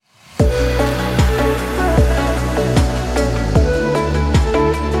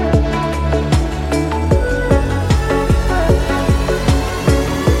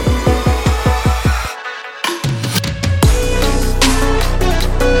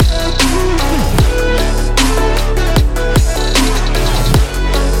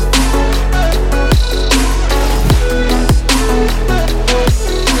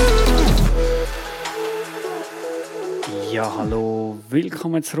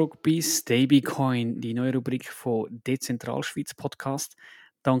Willkommen zurück bei stayBcoin, die neue Rubrik von Dezentralschweiz Podcast.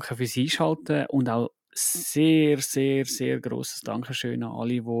 Danke fürs Einschalten und auch sehr grosses Dankeschön an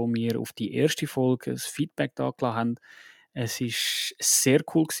alle, die mir auf die erste Folge das Feedback da gelassen haben. Es war sehr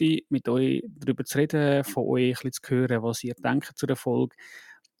cool gewesen, mit euch darüber zu reden, von euch ein bisschen zu hören, was ihr denkt zu der Folge.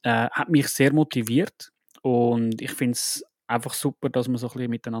 Hat mich sehr motiviert und ich finde es einfach super, dass man so ein bisschen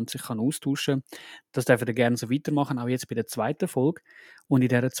miteinander sich austauschen kann. Das dürft ihr gerne so weitermachen, auch jetzt bei der zweiten Folge. Und in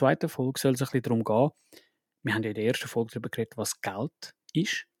dieser zweiten Folge soll es ein bisschen darum gehen, wir haben ja in der ersten Folge darüber geredet, was Geld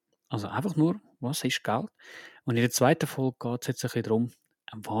ist. Also einfach nur, was ist Geld? Und in der zweiten Folge geht es jetzt ein bisschen darum,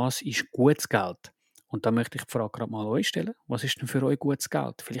 was ist gutes Geld? Und da möchte ich die Frage gerade mal euch stellen. Was ist denn für euch gutes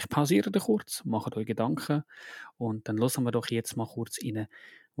Geld? Vielleicht pausiert ihr kurz, macht euch Gedanken und dann hören wir doch jetzt mal kurz rein,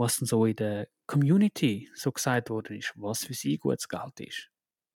 was denn so in der Community so gesagt worden ist, was für sie gutes Geld ist.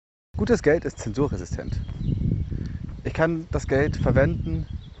 Gutes Geld ist zensurresistent. Ich kann das Geld verwenden,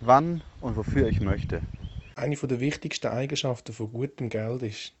 wann und wofür ich möchte. Eine der wichtigsten Eigenschaften von gutem Geld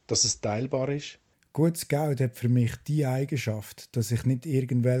ist, dass es teilbar ist. Gutes Geld hat für mich die Eigenschaft, dass ich nicht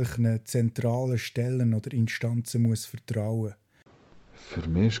irgendwelchen zentralen Stellen oder Instanzen muss vertrauen muss. Für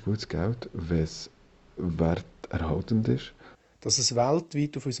mich ist gutes Geld, wenn es werterhaltend ist. Dass es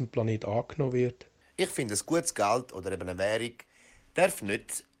weltweit auf unserem Planeten angenommen wird. Ich finde, ein gutes Geld oder eben eine Währung darf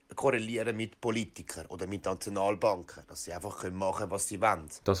nicht korrelieren mit Politikern oder mit Nationalbanken, dass sie einfach machen können, was sie wollen.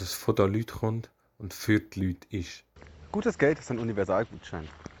 Dass es von den Leuten kommt und für die Leute ist. Gutes Geld ist ein Universalgutschein.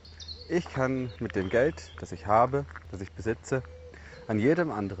 Ich kann mit dem Geld, das ich habe, das ich besitze, an jedem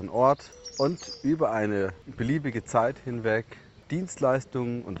anderen Ort und über eine beliebige Zeit hinweg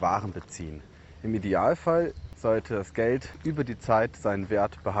Dienstleistungen und Waren beziehen. Im Idealfall sollte das Geld über die Zeit seinen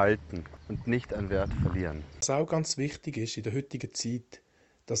Wert behalten und nicht an Wert verlieren. Was auch ganz wichtig ist in der heutigen Zeit,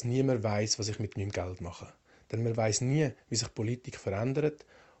 dass niemand weiß, was ich mit meinem Geld mache. Denn man weiß nie, wie sich Politik verändert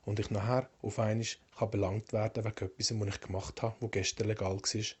und ich nachher auf einmal belangt werden wegen etwas, was ich gemacht habe, das gestern legal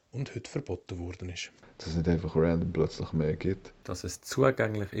war und heute verboten worden ist. Dass es nicht einfach random plötzlich mehr gibt. Dass es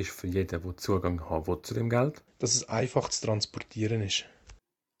zugänglich ist für jeden, der Zugang haben will zu dem Geld. Dass es einfach zu transportieren ist.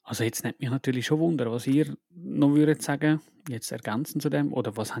 Also jetzt nimmt mich natürlich schon Wunder, was ihr noch würdet sagen, jetzt ergänzend zu dem,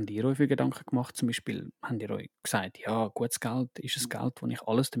 oder was habt ihr euch für Gedanken gemacht? Zum Beispiel habt ihr euch gesagt, ja, gutes Geld ist ein Geld, wo ich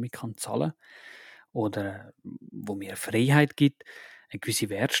alles damit zahlen kann, oder wo mir Freiheit gibt, eine gewisse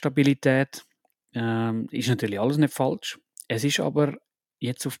Wertstabilität, ist natürlich alles nicht falsch. Es ist aber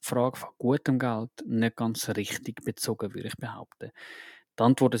jetzt auf die Frage von gutem Geld nicht ganz richtig bezogen, würde ich behaupten. Die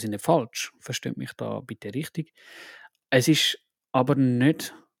Antworten sind nicht falsch, versteht mich da bitte richtig. Es ist aber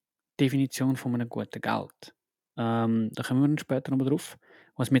nicht die Definition von einem guten Geld. Da kommen wir dann später noch drauf.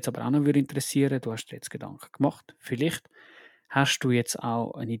 Was mich jetzt aber auch noch interessieren würde, du hast dir jetzt Gedanken gemacht. Vielleicht hast du jetzt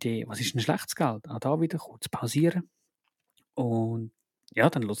auch eine Idee, was ist ein schlechtes Geld? Auch da wieder kurz pausieren. Und ja,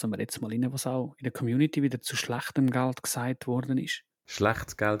 dann hören wir jetzt mal rein, was auch in der Community wieder zu schlechtem Geld gesagt worden ist.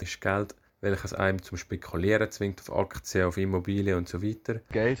 Schlechtes Geld ist Geld, welches einem zum Spekulieren zwingt auf Aktien, auf Immobilien und so weiter.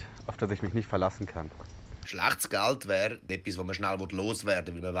 Geld, auf das ich mich nicht verlassen kann. Schlechtes Geld wäre etwas, das man schnell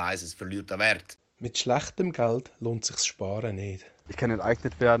loswerden will, weil man weiss, es verliert an Wert. Mit schlechtem Geld lohnt sich das Sparen nicht. Ich kann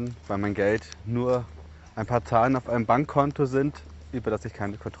enteignet werden, weil mein Geld nur ein paar Zahlen auf einem Bankkonto sind, über das ich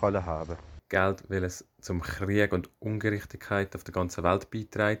keine Kontrolle habe. Geld, weil es zum Krieg und Ungerechtigkeit auf der ganzen Welt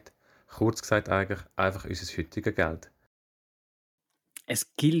beiträgt. Kurz gesagt eigentlich einfach unser heutiges Geld.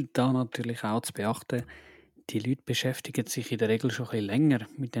 Es gilt da natürlich auch zu beachten, die Leute beschäftigen sich in der Regel schon ein bisschen länger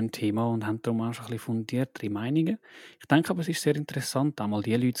mit dem Thema und haben darum auch schon ein bisschen fundiertere Meinungen. Ich denke aber, es ist sehr interessant, einmal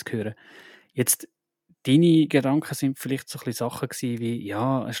diese Leute zu hören. Jetzt, deine Gedanken sind vielleicht so ein bisschen Sachen gewesen wie,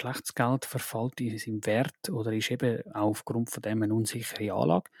 ja, ein schlechtes Geld verfällt in seinem Wert oder ist eben auch aufgrund von dem eine unsichere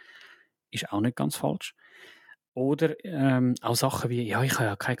Anlage. Ist auch nicht ganz falsch. Oder auch Sachen wie, ja, ich habe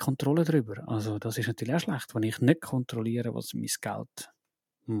ja keine Kontrolle darüber. Also das ist natürlich auch schlecht. Wenn ich nicht kontrolliere, was mein Geld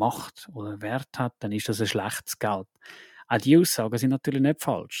macht oder Wert hat, dann ist das ein schlechtes Geld. Auch die Aussagen sind natürlich nicht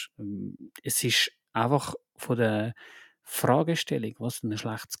falsch. Es ist einfach von der Fragestellung, was ein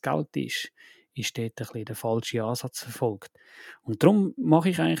schlechtes Geld ist dort ein bisschen der falsche Ansatz verfolgt. Und darum mache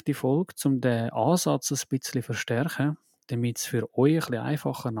ich eigentlich die Folge, um den Ansatz ein bisschen zu verstärken, damit es für euch ein bisschen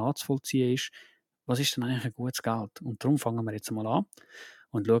einfacher nachzuvollziehen ist, was ist denn eigentlich ein gutes Geld? Und darum fangen wir jetzt mal an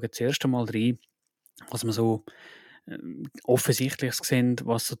und schauen zuerst einmal rein, was wir so offensichtlich sehen,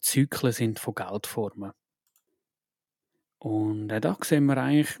 was so Zyklen sind von Geldformen. Und da sehen wir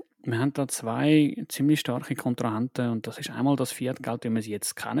eigentlich, wir haben da zwei ziemlich starke Kontrahenten und das ist einmal das Fiat-Geld, wie wir sie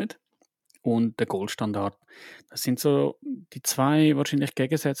jetzt kennen, und der Goldstandard. Das sind so die zwei wahrscheinlich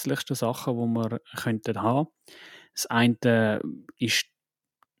gegensätzlichsten Sachen, die wir könnten haben. Das eine ist,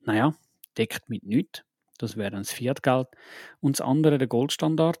 deckt mit nichts. das wäre dann das Fiat-Geld. Und das andere, der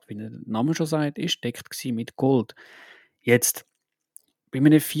Goldstandard, wie der Name schon sagt, ist deckt mit Gold. Jetzt, bei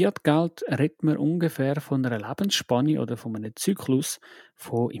einem Fiat-Geld redet man ungefähr von einer Lebensspanne oder von einem Zyklus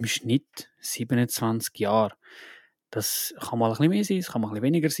von im Schnitt 27 Jahren. Das kann mal ein bisschen mehr sein, es kann mal ein bisschen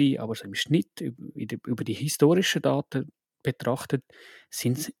weniger sein, aber so im Schnitt über die historischen Daten betrachtet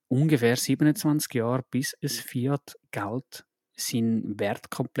sind es ungefähr 27 Jahre, bis ein Fiat-Geld seinen Wert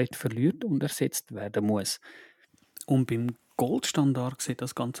komplett verliert und ersetzt werden muss. Und beim Goldstandard sieht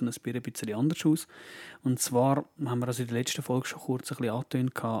das Ganze ein bisschen anders aus. Und zwar haben wir das in der letzten Folge schon kurz ein bisschen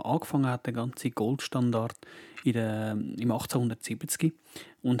angetönt. Angefangen hat der ganze Goldstandard im 1870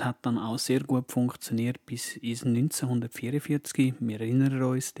 und hat dann auch sehr gut funktioniert bis ins 1944. Wir erinnern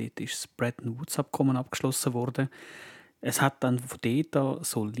uns, dort ist das Bretton Woods-Abkommen abgeschlossen worden. Es hat dann von dort an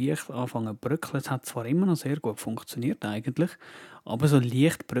so leicht angefangen zu bröckeln. Es hat zwar immer noch sehr gut funktioniert eigentlich, aber so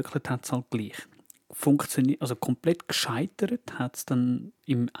leicht bröckelt hat es halt gleich. Also komplett gescheitert hat es dann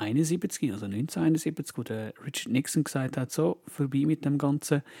im 1971, wo der Richard Nixon gesagt hat, so, vorbei mit dem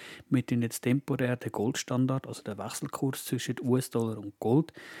Ganzen, wir tun jetzt temporär den Goldstandard, also den Wechselkurs zwischen US-Dollar und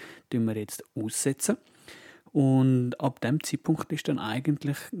Gold, tun wir jetzt aussetzen. Und ab dem Zeitpunkt ist dann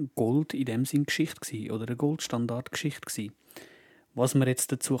eigentlich Gold in dem Sinn Geschichte gewesen, oder eine Goldstandard Geschichte gewesen. Was man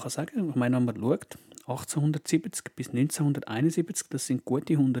jetzt dazu sagen kann, ich meine, wenn man schaut, 1870 bis 1971, das sind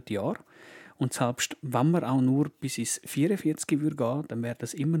gute 100 Jahre. Und selbst wenn man auch nur bis ins 44 würde gehen, dann wäre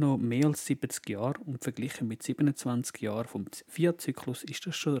das immer noch mehr als 70 Jahre. Und verglichen mit 27 Jahren vom Fiat-Zyklus ist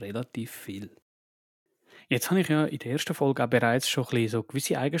das schon relativ viel. Jetzt habe ich ja in der ersten Folge auch bereits schon ein bisschen so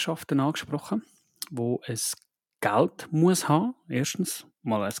gewisse Eigenschaften angesprochen, wo es Geld muss haben. Erstens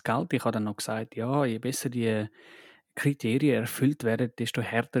mal ein Geld. Ich habe dann noch gesagt, ja, je besser die Kriterien erfüllt werden, desto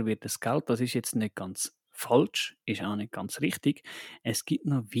härter wird das Geld. Das ist jetzt nicht ganz falsch, ist auch nicht ganz richtig. Es gibt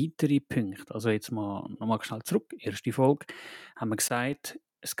noch weitere Punkte. Also jetzt nochmal schnell zurück. Erste Folge haben wir gesagt,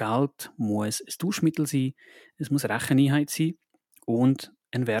 das Geld muss ein Tauschmittel sein, es muss eine Recheneinheit sein und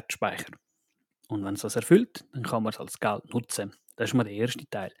ein Wertspeicher. Und wenn es das erfüllt, dann kann man es als Geld nutzen. Das ist mal der erste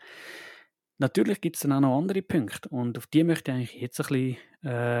Teil. Natürlich gibt es dann auch noch andere Punkte und auf die möchte ich eigentlich jetzt ein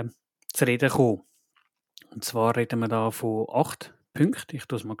bisschen zu reden kommen. Und zwar reden wir da von 8 Punkten. Ich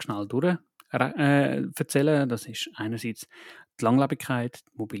tue es mal schnell durch erzählen. Das ist einerseits die Langlebigkeit,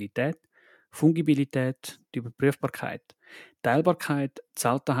 die Mobilität, Fungibilität, die Überprüfbarkeit, Teilbarkeit, die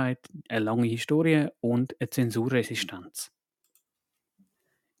Seltenheit, eine lange Historie und eine Zensurresistenz.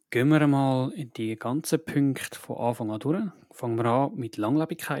 Gehen wir einmal in die ganzen Punkte von Anfang an durch. Fangen wir an mit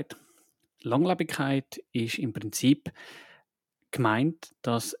Langlebigkeit. Langlebigkeit ist im Prinzip gemeint,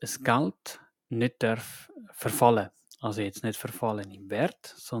 dass es Geld nicht verfallen darf. Also jetzt nicht verfallen im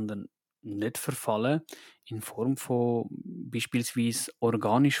Wert, sondern nicht verfallen in Form von beispielsweise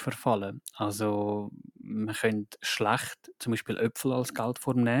organisch verfallen. Also man könnte schlecht zum Beispiel Äpfel als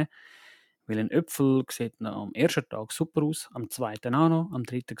Geldform nehmen, weil ein Äpfel sieht am ersten Tag super aus, am zweiten auch noch, am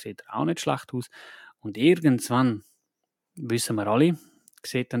dritten sieht er auch nicht schlecht aus und irgendwann, wissen wir alle,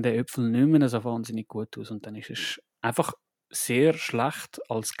 sieht dann der Äpfel nicht mehr so wahnsinnig gut aus und dann ist es einfach sehr schlecht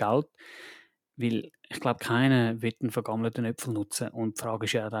als Geld, weil ich glaube, keiner wird einen vergammelten Äpfel nutzen und die Frage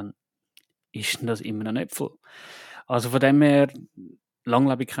ist ja dann, ist denn das immer ein Äpfel? Also von dem her,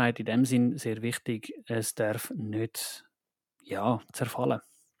 Langlebigkeit in dem Sinn sehr wichtig, es darf nicht zerfallen.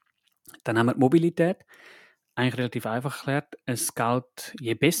 Dann haben wir die Mobilität, eigentlich relativ einfach erklärt. Es gilt,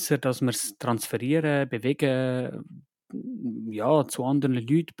 je besser, dass man es transferieren, bewegen, zu anderen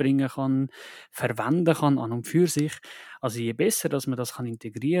Leuten bringen kann, verwenden kann an und für sich. Also je besser, dass man das kann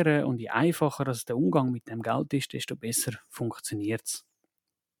integrieren und je einfacher dass der Umgang mit dem Geld ist, desto besser funktioniert es.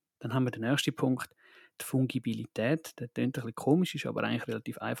 Dann haben wir den nächsten Punkt, die Fungibilität. Der klingt ein bisschen komisch, ist aber eigentlich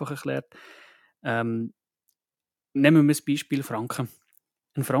relativ einfach erklärt. Nehmen wir das Beispiel Franken.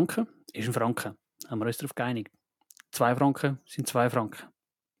 Ein Franken ist ein Franken. Haben wir uns darauf geeinigt. 2 Franken sind 2 Franken.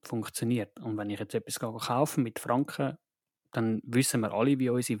 Funktioniert. Und wenn ich jetzt etwas kaufe mit Franken, dann wissen wir alle, wie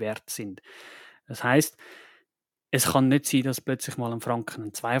unsere Werte sind. Das heisst, es kann nicht sein, dass plötzlich mal ein Franken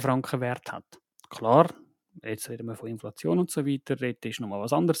einen 2 Franken Wert hat. Klar, jetzt reden wir von Inflation und so weiter, das ist nochmal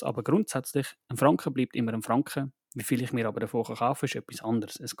was anderes, aber grundsätzlich, ein Franken bleibt immer ein Franken. Wie viel ich mir aber davon kaufen ist etwas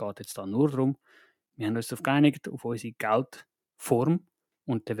anderes. Es geht jetzt da nur darum, wir haben uns darauf geeinigt, auf unsere Geldform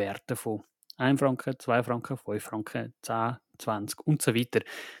und die Werte von 1 Franken, 2 Franken, 5 Franken, 10, 20 und so weiter.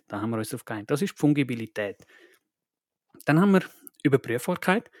 Da haben wir uns darauf geeinigt. Das ist die Fungibilität. Dann haben wir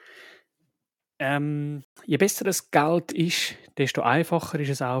Überprüfbarkeit. Je besser das Geld ist, desto einfacher ist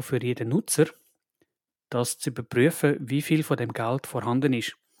es auch für jeden Nutzer, das zu überprüfen, wie viel von dem Geld vorhanden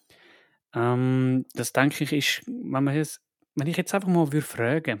ist. Das denke ich ist, wenn ich jetzt einfach mal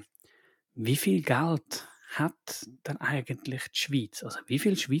fragen würde, wie viel Geld hat denn eigentlich die Schweiz? Also wie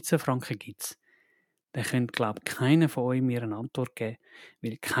viele Schweizer Franken gibt es? Dann könnte, glaube ich, keiner von euch mir eine Antwort geben,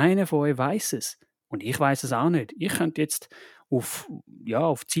 weil keiner von euch weiß es. Und ich weiß es auch nicht. Ich könnte jetzt auf die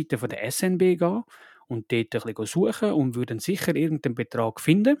Seite von der SNB gehen und dort ein bisschen suchen und würde dann sicher irgendeinen Betrag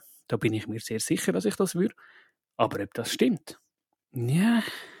finden. Da bin ich mir sehr sicher, dass ich das würde. Aber ob das stimmt? Ja,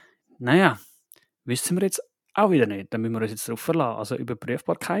 naja, wissen wir jetzt auch wieder nicht. Dann müssen wir uns jetzt darauf verlassen. Also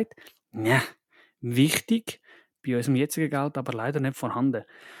Überprüfbarkeit, ja, wichtig, bei unserem jetzigen Geld aber leider nicht vorhanden.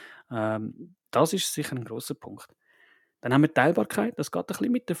 Das ist sicher ein grosser Punkt. Dann haben wir die Teilbarkeit, das geht ein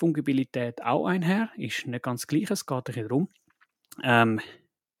bisschen mit der Fungibilität auch einher, ist nicht ganz gleich, es geht ein bisschen darum.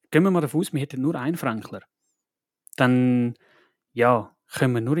 Gehen wir mal davon aus, wir hätten nur einen Frankler. Dann, ja,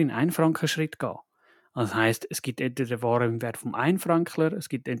 können wir nur in 1 Franken Schritt gehen. Das heisst, es gibt entweder Waren im Wert von 1 Frankler, es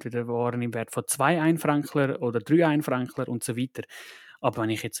gibt entweder Waren im Wert von 2 1-Frankler oder 3 1-Frankler und so weiter. Aber wenn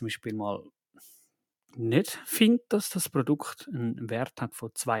ich jetzt zum Beispiel mal nicht finde, dass das Produkt einen Wert hat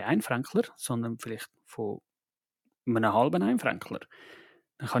von 2 1-Frankler, sondern vielleicht von einem halben 1-Frankler,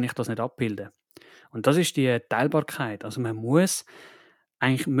 dann kann ich das nicht abbilden. Und das ist die Teilbarkeit. Also man muss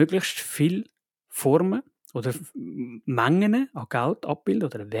eigentlich möglichst viel Formen oder Mengen an Geld abbilden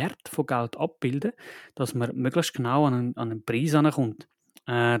oder Wert von Geld abbilden, dass man möglichst genau an einen Preis herankommt.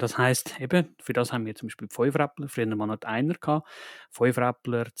 Das heisst, eben, für das haben wir zum Beispiel 5-Räppler, früher mal noch die Einer gehabt,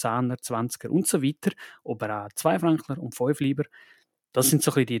 5-Räppler, 10er, 20er und so weiter, aber auch 2-Frankler und 5-Lieber. Das sind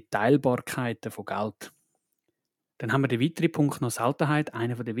so ein bisschen die Teilbarkeiten von Geld. Dann haben wir den weiteren Punkt noch Seltenheit,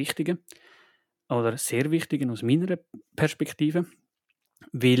 einer der wichtigen oder sehr wichtigen aus meiner Perspektive,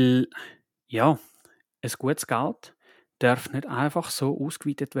 weil ja, ein gutes Geld darf nicht einfach so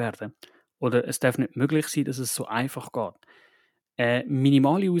ausgeweitet werden oder es darf nicht möglich sein, dass es so einfach geht. Eine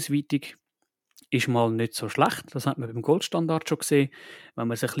minimale Ausweitung ist mal nicht so schlecht, das hat man beim Goldstandard schon gesehen. Wenn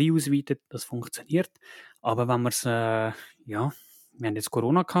man es ein bisschen ausweitet, das funktioniert, aber wenn man es, wir haben jetzt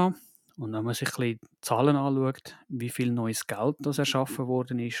Corona gehabt, und wenn man sich ein bisschen die Zahlen anschaut, wie viel neues Geld das erschaffen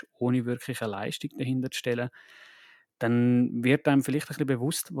worden ist, ohne wirklich eine Leistung dahinter zu stellen, dann wird einem vielleicht ein bisschen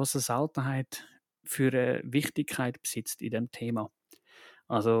bewusst, was eine Seltenheit für eine Wichtigkeit besitzt in diesem Thema.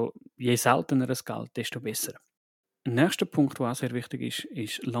 Also je seltener das Geld, desto besser. Ein nächster Punkt, der auch sehr wichtig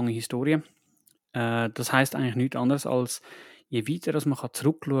ist lange Historie. Das heißt eigentlich nichts anderes als, je weiter man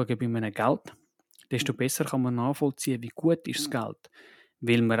zurückschauen kann bei einem Geld, desto besser kann man nachvollziehen, wie gut ist das Geld.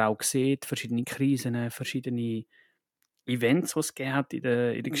 Weil man auch sieht, verschiedene Krisen, verschiedene Events, die es gegeben hat in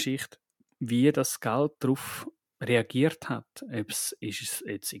der Geschichte, wie das Geld darauf reagiert hat. Ist es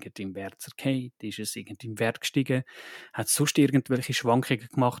jetzt irgendwie im Wert zerfallen, ist es irgendwie im Wert gestiegen, hat es sonst irgendwelche Schwankungen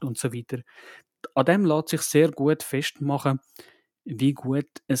gemacht und so weiter. An dem lässt sich sehr gut festmachen, wie gut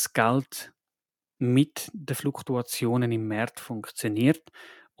es Geld mit den Fluktuationen im Markt funktioniert.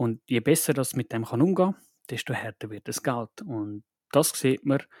 Und je besser das mit dem kann umgehen, desto härter wird das Geld. Und das sieht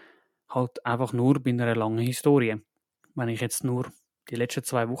man halt einfach nur bei einer langen Historie. Wenn ich jetzt nur die letzten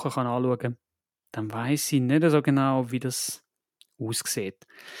 2 Wochen anschauen kann, dann weiß ich nicht so genau, wie das aussieht.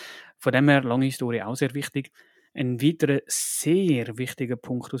 Von dem her, lange Historie auch sehr wichtig. Ein weiterer sehr wichtiger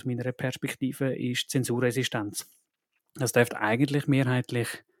Punkt aus meiner Perspektive ist Zensurresistenz. Das dürfte eigentlich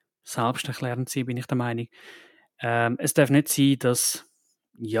mehrheitlich selbsterklärend sein, bin ich der Meinung. Es darf nicht sein, dass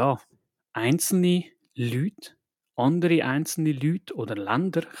einzelne Leute andere einzelne Leute oder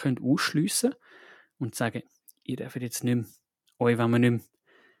Länder können ausschliessen und sagen, ihr dürft jetzt nicht mehr, euch wollen wir nicht mehr.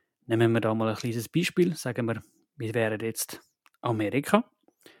 Nehmen wir da mal ein kleines Beispiel, sagen wir wären jetzt Amerika,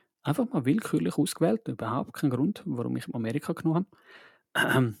 einfach mal willkürlich ausgewählt, überhaupt kein Grund, warum ich Amerika genommen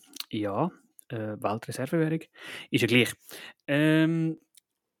habe. Weltreservewährung, ist ja gleich. Nehmen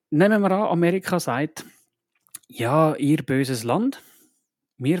wir an, Amerika sagt, ja, ihr böses Land,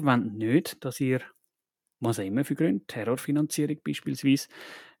 wir wollen nicht, dass ihr, was auch immer für Gründe, Terrorfinanzierung beispielsweise,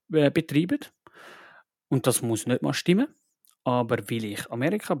 betreibt. Und das muss nicht mal stimmen. Aber weil ich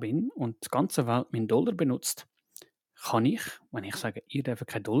Amerika bin und die ganze Welt meinen Dollar benutzt, kann ich, wenn ich sage, ihr dürft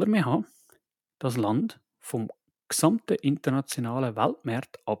keinen Dollar mehr haben, das Land vom gesamten internationalen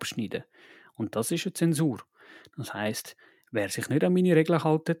Weltmarkt abschneiden. Und das ist eine Zensur. Das heißt, wer sich nicht an meine Regeln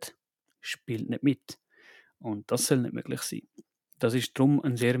hält, spielt nicht mit. Und das soll nicht möglich sein. Das ist darum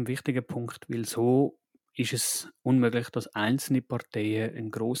ein sehr wichtiger Punkt, weil so ist es unmöglich, dass einzelne Parteien einen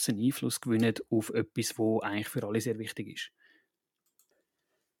grossen Einfluss gewinnen auf etwas, was eigentlich für alle sehr wichtig ist.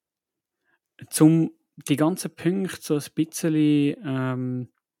 Um die ganzen Punkte so ein bisschen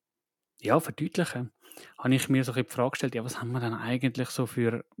verdeutlichen, habe ich mir so die Frage gestellt, ja, was haben wir denn eigentlich so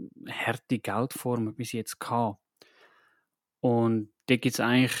für harte Geldformen bis jetzt gehabt? Und da gibt es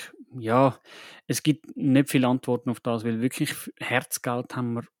eigentlich, es gibt nicht viele Antworten auf das, weil wirklich Herzgeld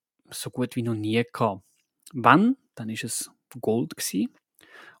haben wir so gut wie noch nie gehabt. Wenn, dann ist es Gold gewesen,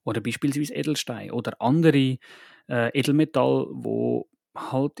 oder beispielsweise Edelstein oder andere Edelmetalle, wo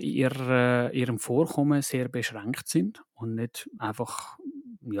halt in ihrem Vorkommen sehr beschränkt sind und nicht einfach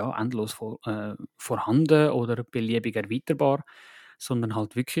endlos vorhanden oder beliebig erweiterbar, sondern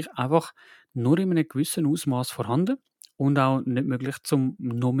halt wirklich einfach nur in einem gewissen Ausmaß vorhanden und auch nicht möglich, zum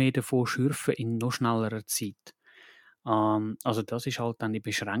noch mehr davon zu schürfen in noch schnellerer Zeit. Also das ist halt dann die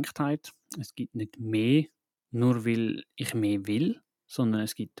Beschränktheit. Es gibt nicht mehr, nur weil ich mehr will, sondern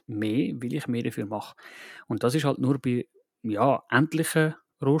es gibt mehr, weil ich mehr dafür mache. Und das ist halt nur bei endlichen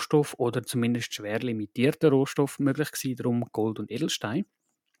Rohstoffen oder zumindest schwer limitierten Rohstoffen möglich gewesen, darum Gold und Edelstein.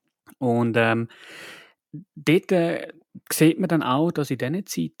 Und dort sieht man dann auch, dass in den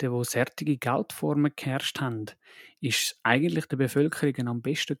Zeiten, wo solche Geldformen geherrscht haben, ist eigentlich der Bevölkerung am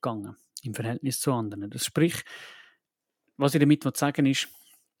besten gegangen im Verhältnis zu anderen. Das sprich, was ich damit sagen will, ist,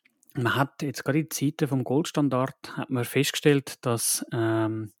 man hat jetzt gerade in Zeiten vom Goldstandard hat man festgestellt, dass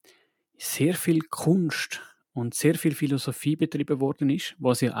sehr viel Kunst und sehr viel Philosophie betrieben worden ist,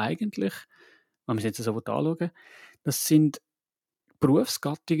 was ja eigentlich, wenn man es jetzt so anschauen, das sind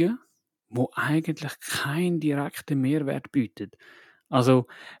Berufsgattungen, die eigentlich keinen direkten Mehrwert bieten. Also,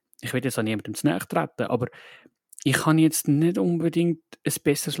 ich will jetzt an niemandem zu nahe treten, aber ich kann jetzt nicht unbedingt ein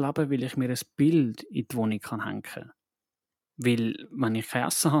besseres Leben, weil ich mir ein Bild in die Wohnung hängen kann. Weil, wenn ich kein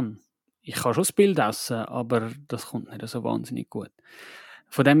Essen habe, ich kann schon das Bild essen, aber das kommt nicht so wahnsinnig gut.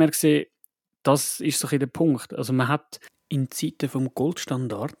 Von dem her gesehen, das ist so ein bisschen der Punkt. Also man hat in Zeiten vom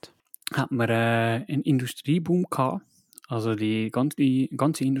Goldstandard hat man einen Industrieboom gehabt. Also die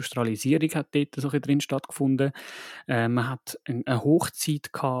ganze Industrialisierung hat dort so ein bisschen drin stattgefunden. Man hat eine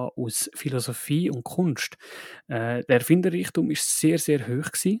Hochzeit gehabt aus Philosophie und Kunst. Der Erfinderreichtum ist sehr, sehr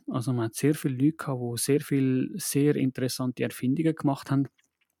hoch gewesen. Also man hat sehr viele Leute gehabt, die sehr viel sehr interessante Erfindungen gemacht haben.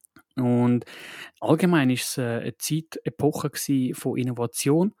 Und allgemein ist es eine Zeitepoche gewesen von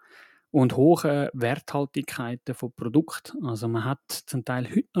Innovation und hohen Werthaltigkeiten von Produkten. Also man hat zum Teil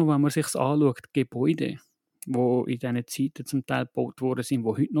heute noch, wenn man sich anschaut, Gebäude, wo in diesen Zeiten zum Teil gebaut worden sind,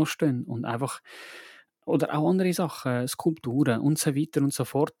 wo heute noch stehen und einfach oder auch andere Sachen, Skulpturen und so weiter und so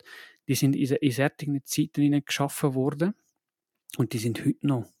fort, die sind in solchen Zeiten geschaffen worden und die sind heute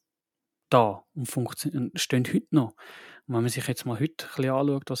noch da und stehen heute noch. Und wenn man sich jetzt mal heute ein bisschen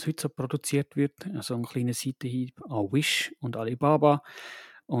anschaut, was heute so produziert wird, also ein kleiner Seitenhieb an Wish und Alibaba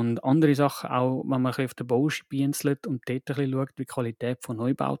und andere Sachen, auch wenn man ein bisschen auf den Bau spienzelt und dort ein bisschen schaut, wie die Qualität von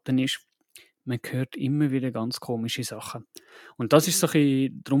Neubauten ist, man hört immer wieder ganz komische Sachen. Und das ist so ein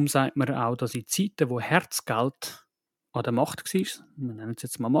bisschen, darum sagt man auch, dass in Zeiten, wo Herzgeld an der Macht war, wir nennen es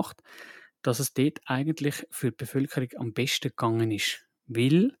jetzt mal Macht, dass es dort eigentlich für die Bevölkerung am besten gegangen ist.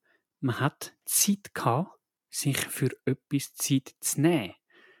 Weil man hat Zeit gehabt, sich für etwas Zeit zu nehmen.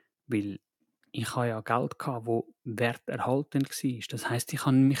 Weil ich habe ja Geld gehabt, das werterhaltend war. Das heisst, ich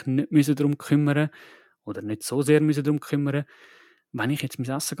musste mich nicht darum kümmern oder nicht so sehr darum kümmern, wenn ich jetzt mein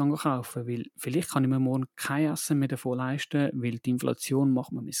Essen kaufe. Weil vielleicht kann ich mir morgen kein Essen mehr davon leisten, weil die Inflation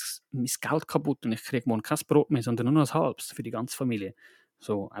macht mir mein Geld kaputt und ich kriege morgen kein Brot mehr, sondern nur noch ein halbes für die ganze Familie.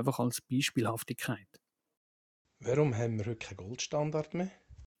 So, einfach als Beispielhaftigkeit. Warum haben wir heute keinen Goldstandard mehr?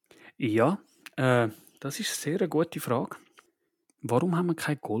 Ja, das ist eine sehr gute Frage. Warum haben wir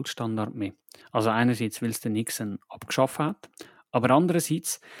keinen Goldstandard mehr? Also einerseits, weil es der Nixon abgeschafft hat, aber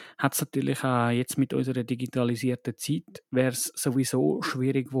andererseits hat es natürlich auch jetzt mit unserer digitalisierten Zeit wäre es sowieso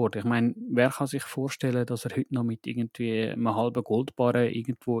schwierig geworden. Ich meine, wer kann sich vorstellen, dass er heute noch mit irgendwie einem halben Goldbarren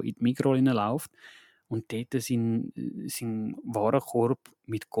irgendwo in die Migros läuft und dort sein Warenkorb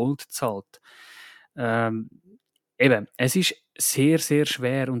mit Gold zahlt? Eben, es ist sehr, sehr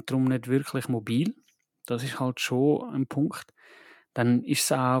schwer und darum nicht wirklich mobil. Das ist halt schon ein Punkt. Dann ist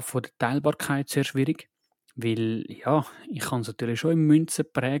es auch von der Teilbarkeit sehr schwierig, weil ja, ich kann es natürlich schon in Münzen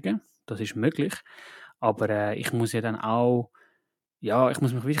prägen, das ist möglich, aber ich muss ja dann auch, ja, ich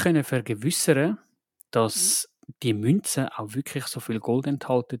muss mich wirklich können vergewissern, dass die Münze auch wirklich so viel Gold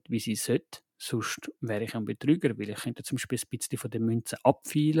enthalten, wie sie sollte. Sonst wäre ich ein Betrüger, weil ich könnte zum Beispiel ein bisschen von der Münze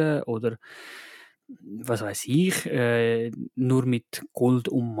abfielen oder was weiß ich, nur mit Gold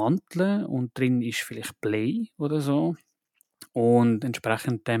ummanteln und drin ist vielleicht Blei oder so und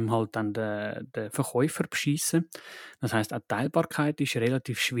entsprechend dem halt dann den Verkäufer beschissen. Das heißt, auch die Teilbarkeit ist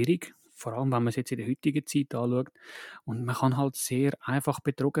relativ schwierig, vor allem wenn man es jetzt in der heutigen Zeit anschaut. Und man kann halt sehr einfach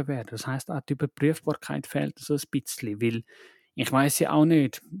betrogen werden. Das heißt, auch die Überprüfbarkeit fehlt so ein bisschen, weil ich weiß ja auch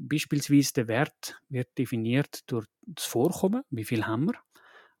nicht, beispielsweise der Wert wird definiert durch das Vorkommen, wie viel haben wir.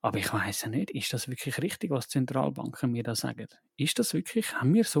 Aber ich weiß ja nicht, ist das wirklich richtig, was Zentralbanken mir da sagen? Ist das wirklich,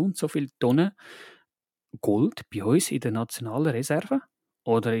 haben wir so und so viele Tonnen Gold bei uns in der nationalen Reserve?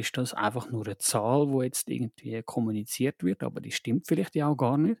 Oder ist das einfach nur eine Zahl, die jetzt irgendwie kommuniziert wird, aber die stimmt vielleicht ja auch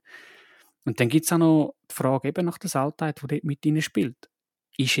gar nicht? Und dann gibt es auch noch die Frage eben nach der Seltenheit, die dort mit rein spielt.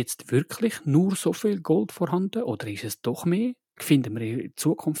 Ist jetzt wirklich nur so viel Gold vorhanden oder ist es doch mehr? Finden wir in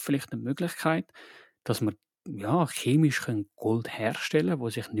Zukunft vielleicht eine Möglichkeit, dass wir ja, chemisch Gold herstellen können,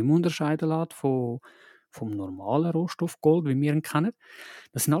 das sich nicht mehr unterscheiden lässt vom normalen Rohstoff Gold, wie wir ihn kennen?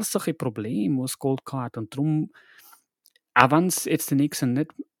 Das sind alles solche Probleme, die das Gold hat. Und darum, auch wenn es jetzt der Nixon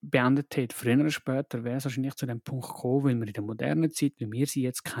nicht beendet hat, früher oder später wäre es wahrscheinlich zu dem Punkt gekommen, weil man in der modernen Zeit, wie wir sie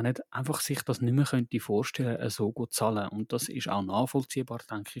jetzt kennen, einfach sich das nicht mehr könnte vorstellen, so gut zu zahlen. Und das ist auch nachvollziehbar,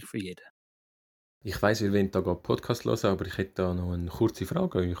 denke ich, für jeden. Ich weiss, ihr wollt da gerade Podcast hören, aber ich hätte da noch eine kurze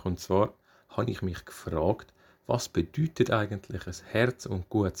Frage an euch. Und zwar habe ich mich gefragt, was bedeutet eigentlich ein Herz und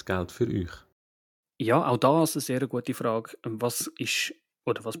gutes Geld für euch? Ja, auch das eine sehr gute Frage. Was ist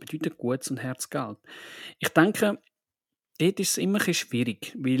oder was bedeutet gutes und Herzgeld? Ich denke, dort ist es immer ein bisschen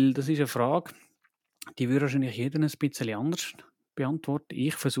schwierig, weil das ist eine Frage, die würde wahrscheinlich jeder ein bisschen anders beantworten.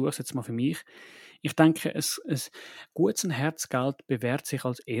 Ich versuche es jetzt mal für mich. Ich denke, ein gutes und Herzgeld bewährt sich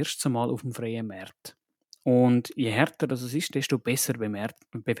als erstes Mal auf dem freien Markt. Und je härter das es ist, desto besser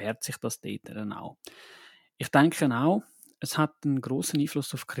bewährt sich das dort dann auch. Ich denke auch, es hat einen grossen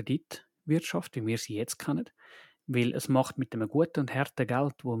Einfluss auf die Kreditwirtschaft, wie wir sie jetzt kennen, weil es macht mit einem guten und harten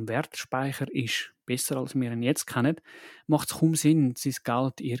Geld, wo im Wertspeicher ist, besser als wir ihn jetzt kennen, macht es kaum Sinn, sein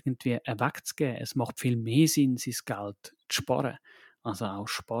Geld irgendwie wegzugeben. Es macht viel mehr Sinn, sein Geld zu sparen. Also auch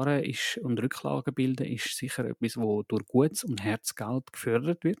Sparen ist, und Rücklagen bilden ist sicher etwas, wo durch gutes und hartes Geld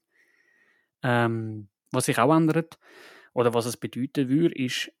gefördert wird. Was sich auch ändert, oder was es bedeuten würde,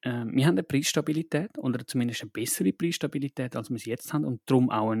 ist, wir haben eine Preisstabilität oder zumindest eine bessere Preisstabilität, als wir es jetzt haben und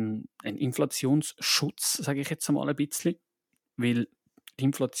darum auch einen Inflationsschutz, sage ich jetzt einmal ein bisschen, weil die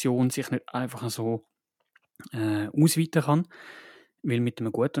Inflation sich nicht einfach so ausweiten kann, weil mit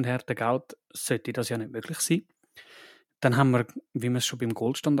einem guten und harten Geld sollte das ja nicht möglich sein. Dann haben wir, wie wir es schon beim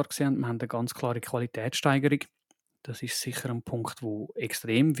Goldstandard gesehen haben, wir haben eine ganz klare Qualitätssteigerung. Das ist sicher ein Punkt, der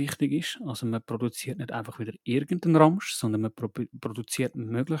extrem wichtig ist. Also man produziert nicht einfach wieder irgendeinen Ramsch, sondern man produziert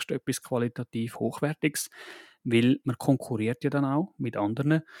möglichst etwas qualitativ Hochwertiges, weil man konkurriert ja dann auch mit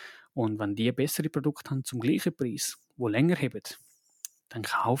anderen. Und wenn die bessere Produkte haben zum gleichen Preis, wo länger haben, dann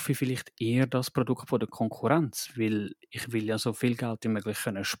kaufe ich vielleicht eher das Produkt von der Konkurrenz, weil ich will ja so viel Geld wie möglich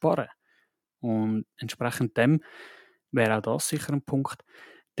können sparen. Und entsprechend dem wäre auch das sicher ein Punkt.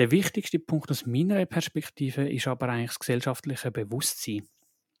 Der wichtigste Punkt aus meiner Perspektive ist aber eigentlich das gesellschaftliche Bewusstsein.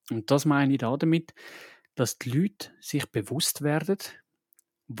 Und das meine ich damit, dass die Leute sich bewusst werden,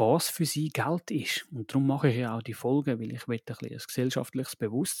 was für sie Geld ist. Und darum mache ich ja auch die Folgen, weil ich will ein gesellschaftliches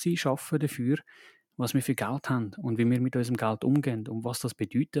Bewusstsein schaffen dafür, was wir für Geld haben und wie wir mit unserem Geld umgehen und was das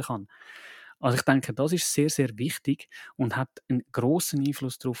bedeuten kann. Also ich denke, das ist sehr, sehr wichtig und hat einen grossen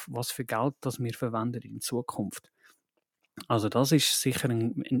Einfluss darauf, was für Geld das wir verwenden in Zukunft. Also das ist sicher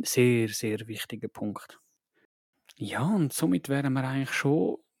ein sehr, sehr wichtiger Punkt. Ja, und somit wären wir eigentlich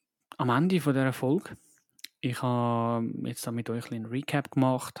schon am Ende von dieser Folge. Ich habe jetzt da mit euch ein bisschen Recap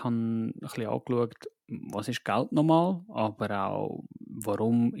gemacht, habe ein bisschen angeschaut, was ist Geld nochmal, aber auch,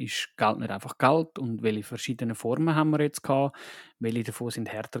 warum ist Geld nicht einfach Geld und welche verschiedenen Formen haben wir jetzt gehabt, welche davon sind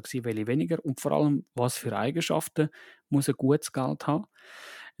härter gewesen, welche weniger und vor allem, was für Eigenschaften muss ein gutes Geld haben.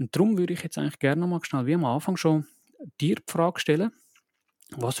 Und darum würde ich jetzt eigentlich gerne nochmal schnell, wie am Anfang schon, dir die Frage stellen,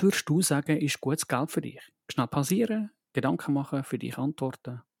 was würdest du sagen, ist gutes Geld für dich? Schnell pausieren, Gedanken machen, für dich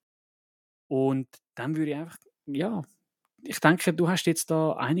antworten. Und dann würde ich einfach, ja, ich denke, du hast jetzt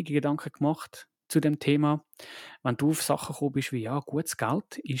da einige Gedanken gemacht zu dem Thema. Wenn du auf Sachen gekommen bist wie, ja, gutes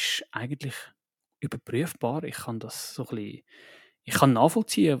Geld ist eigentlich überprüfbar. Ich kann das so ein bisschen, ich kann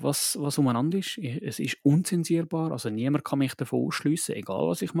nachvollziehen, was umeinander ist. Es ist unzensierbar, also niemand kann mich davon ausschliessen, egal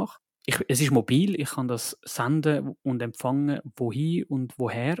was ich mache. Es ist mobil, ich kann das senden und empfangen, wohin und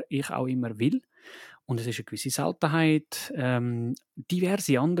woher ich auch immer will. Und es ist eine gewisse Seltenheit,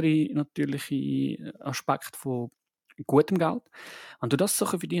 diverse andere natürliche Aspekte von gutem Geld. Wenn du das so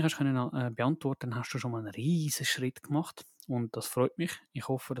für dich hast können, beantworten, dann hast du schon mal einen riesen Schritt gemacht und das freut mich. Ich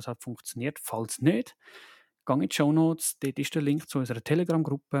hoffe, das hat funktioniert. Falls nicht, geh in die Shownotes, dort ist der Link zu unserer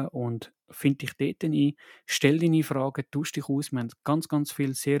Telegram-Gruppe und finde dich dort ein, stell deine Fragen, tausch dich aus. Wir haben ganz, ganz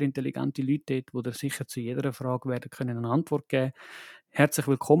viele sehr intelligente Leute dort, die dir sicher zu jeder Frage werden können eine Antwort geben. Herzlich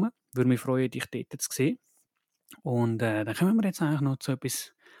willkommen, würde mich freuen, dich dort zu sehen. Und dann kommen wir jetzt eigentlich noch zu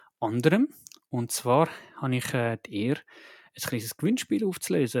etwas anderem. Und zwar habe ich die Ehre, ein kleines Gewinnspiel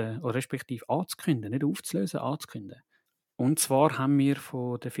aufzulösen, oder respektive anzukündigen, nicht aufzulösen, anzukündigen. Und zwar haben wir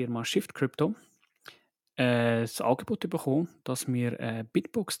von der Firma Shift Crypto das Angebot bekommen, dass wir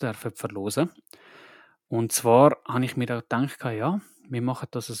Bitbox dürfen verlosen. Und zwar habe ich mir da gedacht, ja, Wir machen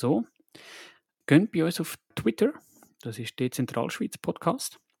das so. Geht bei uns auf Twitter, das ist Dezentralschweiz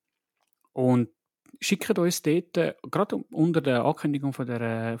Podcast, und schickt uns dort, gerade unter der Ankündigung von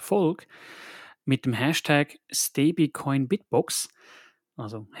der Folge, mit dem Hashtag stayBcoinBitbox,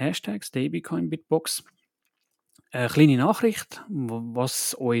 also Hashtag stayBcoinBitbox, eine kleine Nachricht,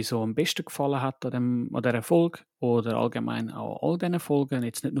 was euch so am besten gefallen hat an dieser Folge oder allgemein an all diesen Folgen,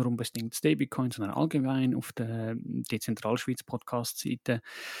 jetzt nicht nur unbedingt stayBcoin, sondern allgemein auf der Dezentralschweiz Podcast-Seite,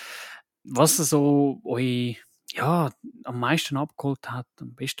 was so euch am meisten abgeholt hat,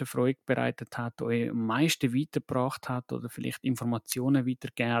 am besten Freude bereitet hat, euch am meisten weitergebracht hat oder vielleicht Informationen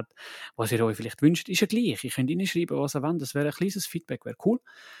weitergegeben hat, was ihr euch vielleicht wünscht, ist ja gleich. Ihr könnt reinschreiben, was ihr wollt. Das wäre ein kleines Feedback, wäre cool.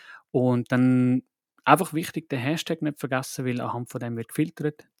 Und dann einfach wichtig, den Hashtag nicht vergessen, weil anhand von dem wird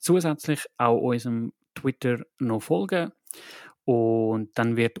gefiltert. Zusätzlich auch unserem Twitter noch folgen und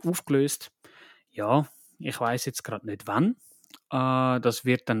dann wird aufgelöst. Ja, ich weiß jetzt gerade nicht wann. Das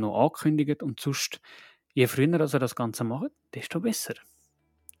wird dann noch angekündigt und sonst, je früher ihr das Ganze macht, desto besser.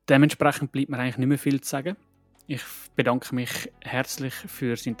 Dementsprechend bleibt mir eigentlich nicht mehr viel zu sagen. Ich bedanke mich herzlich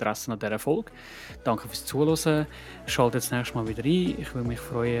für das Interesse an dieser Folge. Danke fürs Zuhören. Schaltet das nächste Mal wieder ein. Ich würde mich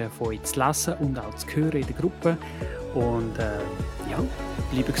freuen, von euch zu lesen und auch zu hören in der Gruppe. Und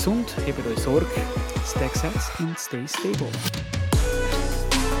bleibt gesund, habt euch Sorge, stay safe und stay stable.